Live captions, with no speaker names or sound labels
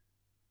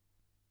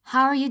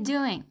How are you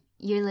doing?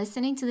 You're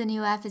listening to the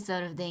new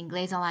episode of the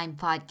Inglês Online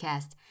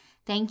podcast.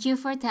 Thank you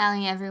for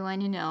telling everyone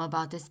you know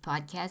about this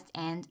podcast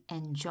and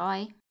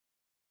enjoy.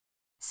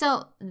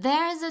 So,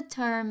 there's a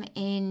term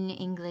in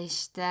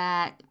English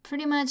that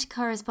pretty much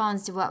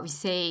corresponds to what we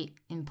say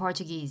in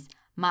Portuguese,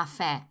 má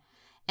fé,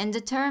 and the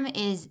term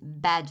is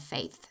bad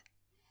faith.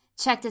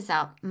 Check this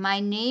out. My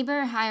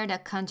neighbor hired a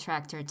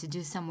contractor to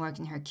do some work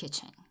in her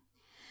kitchen.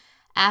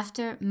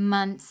 After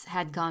months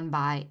had gone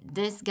by,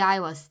 this guy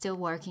was still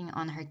working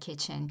on her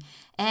kitchen,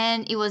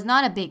 and it was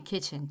not a big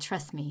kitchen,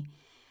 trust me.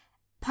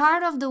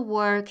 Part of the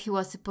work he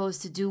was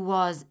supposed to do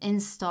was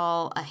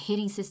install a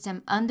heating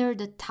system under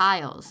the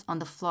tiles on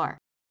the floor.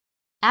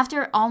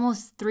 After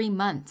almost 3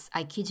 months,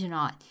 I kid you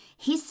not,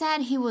 he said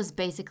he was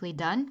basically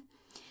done.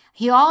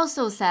 He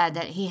also said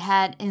that he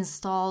had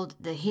installed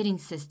the heating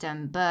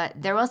system,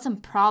 but there was some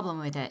problem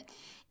with it.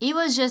 It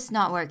was just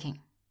not working.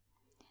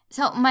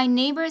 So my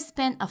neighbor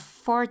spent a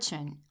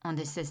fortune on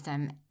this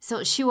system,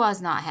 so she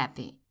was not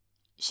happy.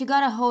 She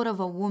got a hold of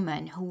a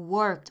woman who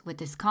worked with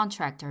this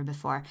contractor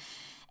before,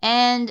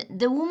 and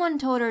the woman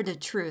told her the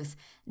truth.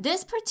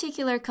 This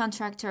particular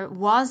contractor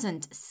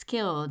wasn't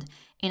skilled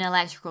in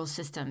electrical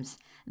systems.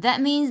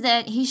 That means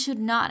that he should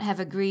not have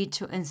agreed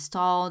to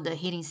install the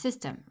heating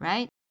system,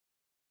 right?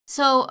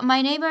 So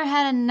my neighbor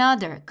had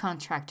another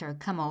contractor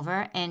come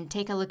over and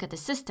take a look at the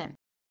system.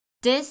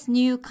 This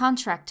new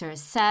contractor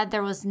said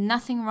there was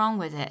nothing wrong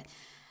with it.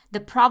 The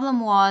problem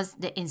was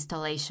the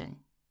installation.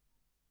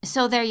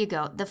 So there you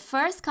go. The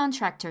first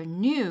contractor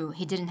knew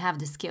he didn't have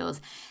the skills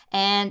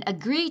and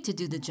agreed to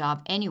do the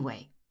job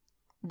anyway.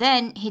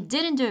 Then he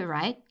didn't do it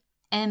right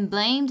and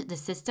blamed the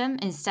system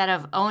instead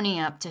of owning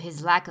up to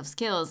his lack of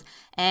skills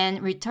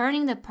and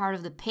returning the part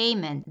of the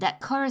payment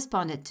that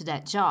corresponded to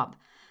that job.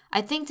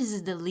 I think this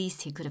is the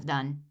least he could have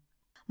done.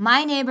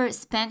 My neighbor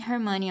spent her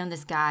money on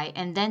this guy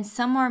and then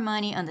some more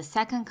money on the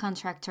second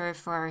contractor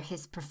for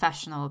his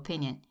professional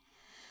opinion.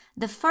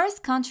 The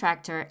first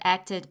contractor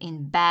acted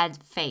in bad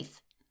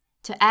faith.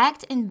 To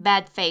act in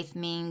bad faith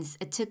means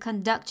to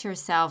conduct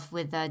yourself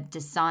with a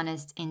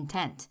dishonest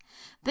intent.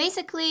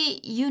 Basically,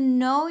 you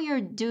know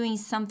you're doing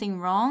something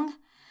wrong,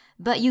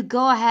 but you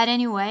go ahead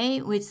anyway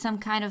with some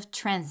kind of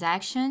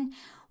transaction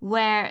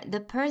where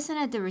the person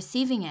at the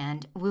receiving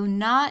end will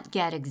not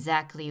get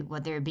exactly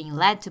what they're being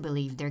led to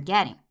believe they're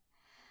getting.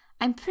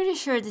 I'm pretty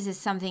sure this is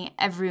something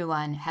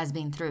everyone has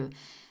been through.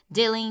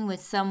 Dealing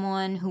with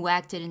someone who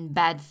acted in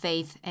bad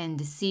faith and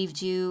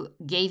deceived you,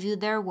 gave you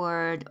their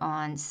word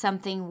on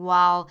something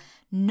while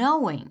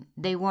knowing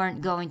they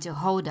weren't going to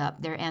hold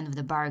up their end of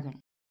the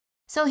bargain.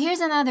 So here's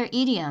another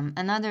idiom,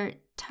 another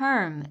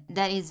term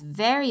that is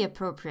very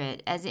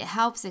appropriate as it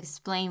helps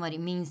explain what it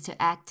means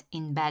to act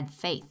in bad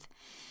faith.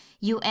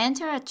 You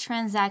enter a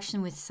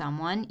transaction with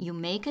someone, you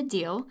make a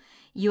deal,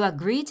 you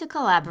agree to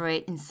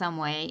collaborate in some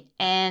way,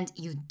 and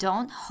you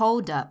don't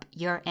hold up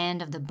your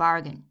end of the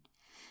bargain.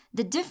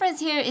 The difference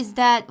here is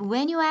that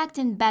when you act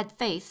in bad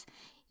faith,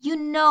 you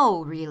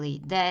know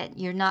really that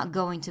you're not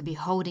going to be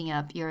holding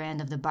up your end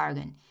of the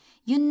bargain.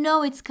 You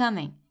know it's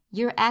coming.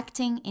 You're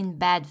acting in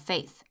bad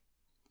faith.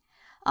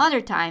 Other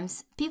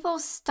times, people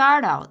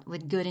start out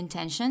with good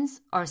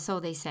intentions, or so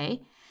they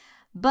say,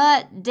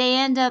 but they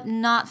end up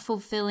not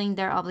fulfilling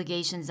their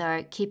obligations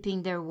or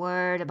keeping their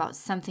word about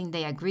something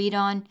they agreed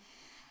on.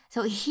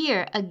 So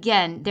here,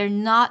 again, they're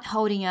not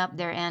holding up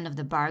their end of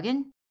the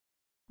bargain.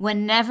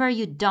 Whenever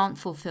you don't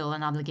fulfill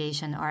an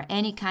obligation or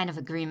any kind of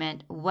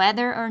agreement,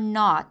 whether or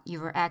not you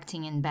were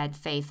acting in bad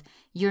faith,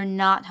 you're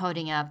not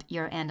holding up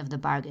your end of the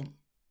bargain.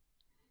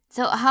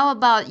 So how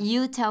about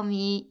you tell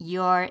me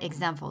your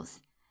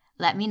examples?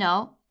 Let me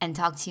know and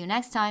talk to you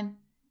next time.